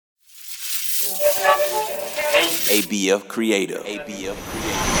ABF Creative.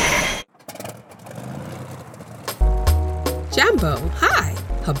 Jambo, hi.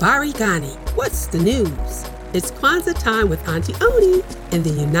 Habari Gani. What's the news? It's Kwanzaa time with Auntie Oni in the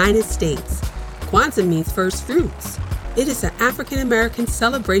United States. Kwanzaa means first fruits. It is an African-American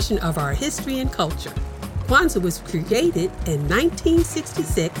celebration of our history and culture. Kwanzaa was created in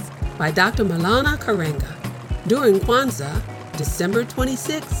 1966 by Dr. Malana Karenga. During Kwanzaa, December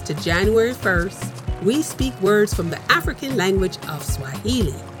 26th to January 1st, we speak words from the African language of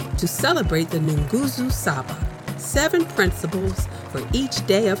Swahili to celebrate the Nguzo Saba, 7 principles for each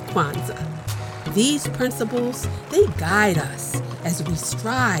day of Kwanzaa. These principles, they guide us as we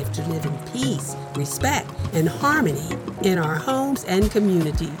strive to live in peace, respect, and harmony in our homes and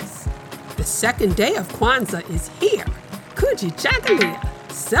communities. The second day of Kwanzaa is here,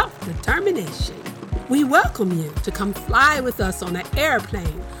 KUJICHAGULIA-SELF DETERMINATIon. We welcome you to come fly with us on an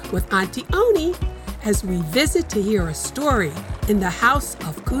airplane with Auntie Oni as we visit to hear a story in the house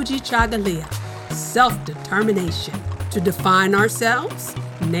of KUJICHAGULIA, self-determination, to define ourselves,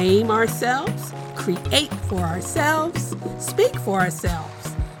 name ourselves, create for ourselves, speak for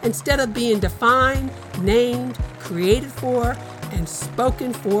ourselves, instead of being defined, named, created for, and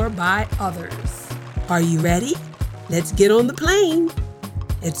spoken for by others. Are you ready? Let's get on the plane.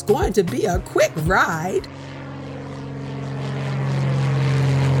 It's going to be a quick ride.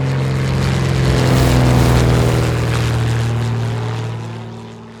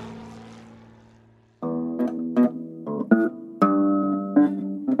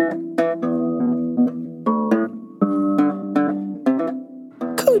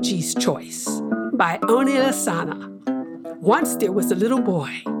 KUJI'S Choice by Oni Lasana. Once there was a little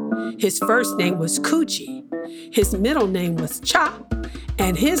boy. His first name was Kuji. His middle name was Cha.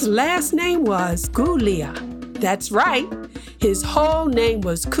 And his last name was Gulia. That's right. His whole name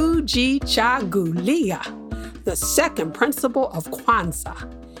was KUJICHAGULIA, the second principle of Kwanzaa.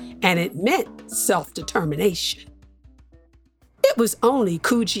 And it meant self-determination. It was only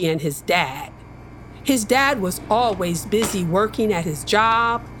Kuji and his dad. His dad was always busy working at his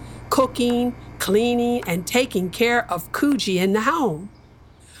job, cooking, cleaning, and taking care of Kuji in the home.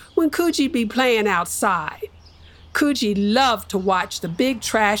 When Kuji be playing outside, Kuji loved to watch the big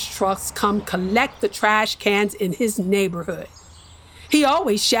trash trucks come collect the trash cans in his neighborhood. He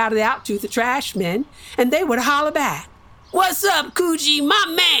always shouted out to the trash men, and they would holler back, "What's up, Kuji, my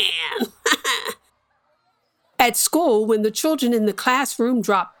man?" At school, when the children in the classroom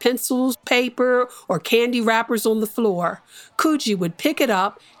dropped pencils, paper, or candy wrappers on the floor, Kuji would pick it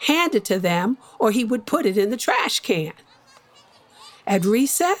up, hand it to them, or he would put it in the trash can. At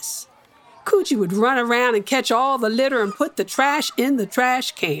recess, Kuji would run around and catch all the litter and put the trash in the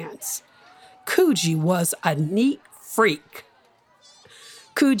trash cans. Kuji was a neat freak.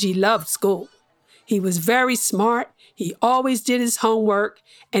 Kuji loved school. He was very smart, he always did his homework,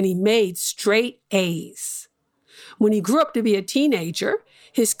 and he made straight A's. When he grew up to be a teenager,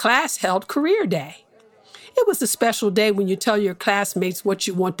 his class held career day. It was a special day when you tell your classmates what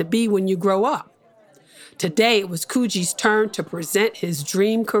you want to be when you grow up. Today, it was Kuji's turn to present his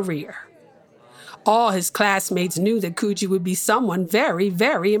dream career. All his classmates knew that Kuji would be someone very,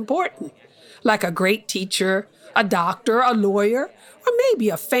 very important, like a great teacher, a doctor, a lawyer, or maybe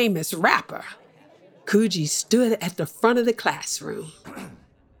a famous rapper. Kuji stood at the front of the classroom.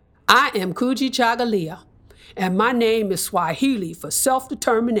 "I am KUJICHAGULIA, and my name is Swahili for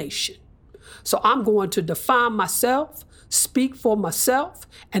self-determination. So I'm going to define myself, speak for myself,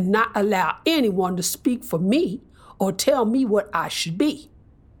 and not allow anyone to speak for me or tell me what I should be.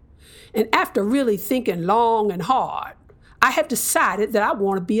 And after really thinking long and hard, I have decided that I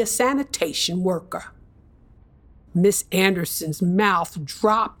want to be a sanitation worker." Miss Anderson's mouth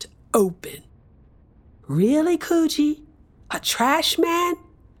dropped open. "Really, Kuji? A trash man?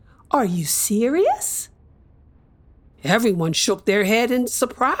 Are you serious?" Everyone shook their head in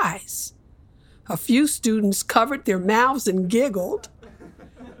surprise. A few students covered their mouths and giggled.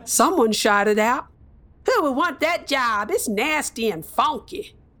 Someone shouted out, "Who would want that job? It's nasty and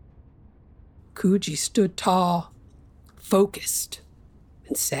funky." Kuji stood tall, focused,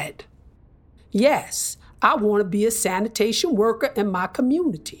 and said, "Yes, I want to be a sanitation worker in my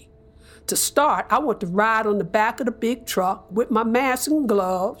community. To start, I want to ride on the back of the big truck with my mask and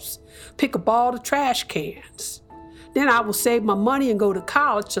gloves, pick up all the trash cans. Then I will save my money and go to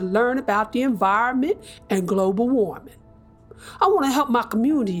college to learn about the environment and global warming. I want to help my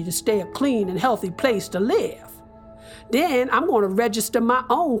community to stay a clean and healthy place to live. Then I'm going to register my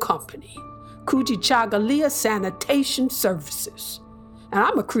own company, KUJICHAGULIA Sanitation Services. And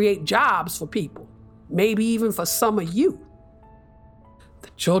I'm going to create jobs for people, maybe even for some of you." The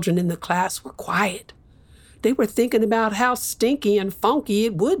children in the class were quiet. They were thinking about how stinky and funky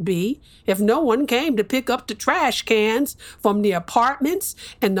it would be if no one came to pick up the trash cans from the apartments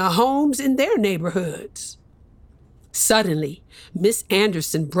and the homes in their neighborhoods. Suddenly, Miss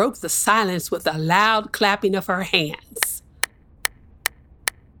Anderson broke the silence with a loud clapping of her hands.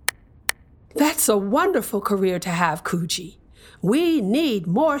 That's a wonderful career to have, Kuji. We need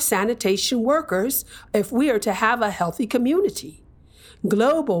more sanitation workers if we are to have a healthy community.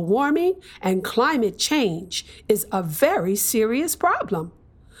 Global warming and climate change is a very serious problem.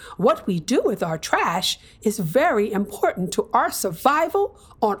 What we do with our trash is very important to our survival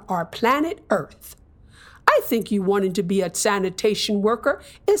on our planet Earth. I think you wanting to be a sanitation worker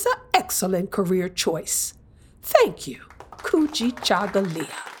is an excellent career choice. Thank you,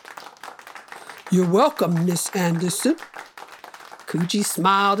 KUJICHAGULIA. You're welcome, Miss Anderson. Kuji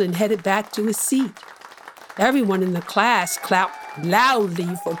smiled and headed back to his seat. Everyone in the class clapped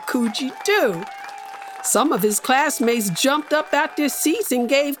loudly for Kuji, too. Some of his classmates jumped up out their seats and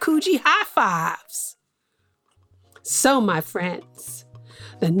gave Kuji high fives. So, my friends,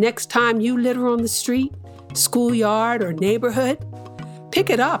 the next time you litter on the street, schoolyard, or neighborhood, pick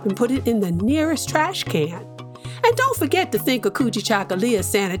it up and put it in the nearest trash can. And don't forget to think of KUJICHAGULIA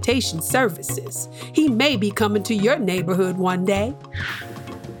Sanitation Services. He may be coming to your neighborhood one day.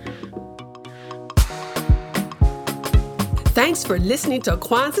 Thanks for listening to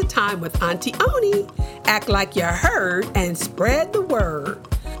Kwanzaa Time with Auntie Oni. Act like you heard and spread the word.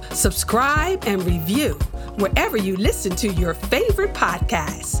 Subscribe and review wherever you listen to your favorite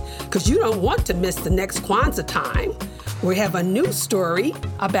podcasts, because you don't want to miss the next Kwanzaa Time. We have a new story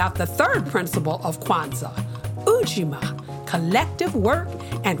about the third principle of Kwanzaa, Ujima, collective work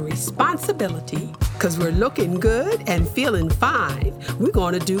and responsibility. Because we're looking good and feeling fine, we're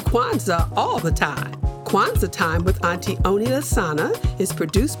going to do Kwanzaa all the time. Kwanzaa Time with Auntie Oni Lasana is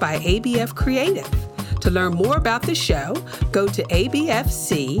produced by ABF Creative. To learn more about the show, go to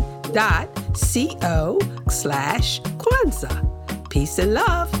abfc.co/Kwanzaa. Peace and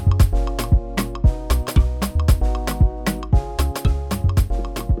love.